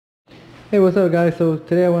Hey, what's up guys? So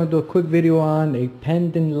today I want to do a quick video on a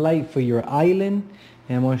pendant light for your island,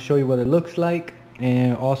 and I want to show you what it looks like,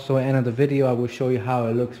 and also at the end of the video I will show you how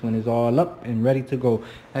it looks when it's all up and ready to go.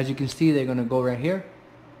 As you can see, they're gonna go right here,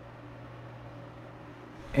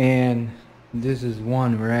 and this is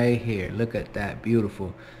one right here. Look at that,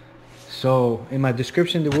 beautiful. So in my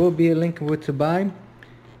description there will be a link where to buy.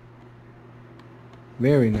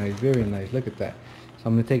 Very nice, very nice. Look at that. So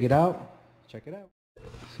I'm gonna take it out, check it out.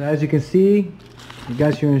 So as you can see, you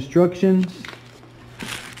got your instructions,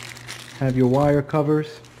 have your wire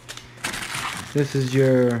covers. This is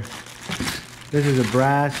a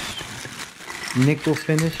brass nickel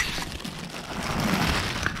finish.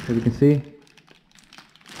 As you can see,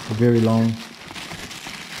 it's very long.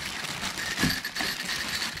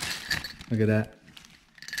 Look at that,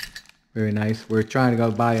 very nice. We're trying to go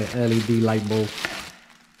buy an LED light bulb,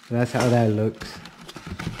 so that's how that looks.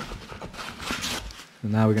 So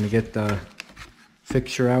now we're gonna get the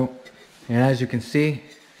fixture out, and as you can see,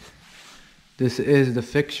 this is the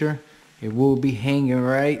fixture. It will be hanging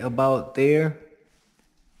right about there,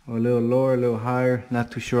 or a little lower, a little higher. Not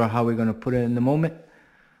too sure how we're gonna put it in the moment,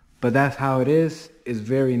 but that's how it is. It's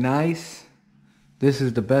very nice. This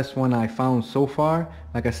is the best one I found so far.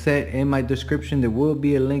 Like I said, in my description there will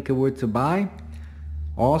be a link of where to buy.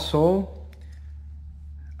 Also,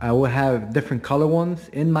 I will have different color ones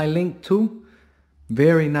in my link too.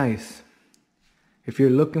 Very nice. If you're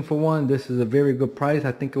looking for one, this is a very good price.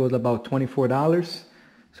 I think it was about $24.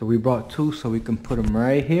 So we brought two so we can put them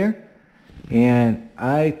right here. And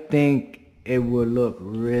I think it will look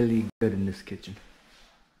really good in this kitchen.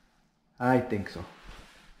 I think so.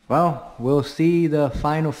 Well, we'll see the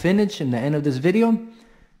final finish in the end of this video.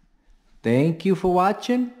 Thank you for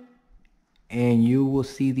watching, and you will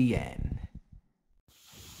see the end.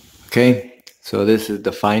 Okay, so this is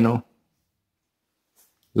the final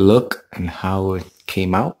look and how it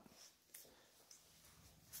came out.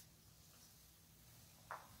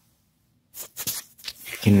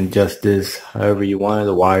 You can adjust this however you want,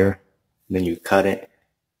 the wire, then you cut it.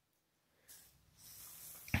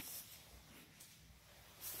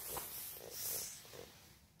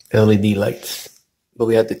 LED lights, but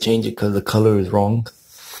we had to change it because the color is wrong.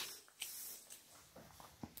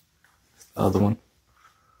 The other one,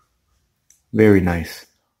 very nice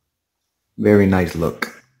look.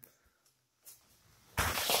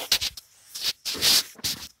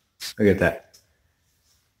 Look at that.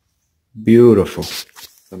 Beautiful.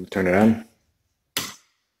 Let me turn it on.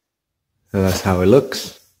 So that's how it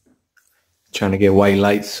looks. Trying to get white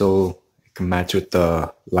lights so it can match with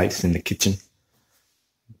the lights in the kitchen.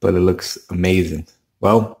 But it looks amazing.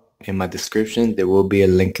 Well, in my description there will be a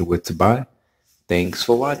link of where to buy. Thanks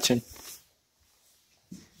for watching.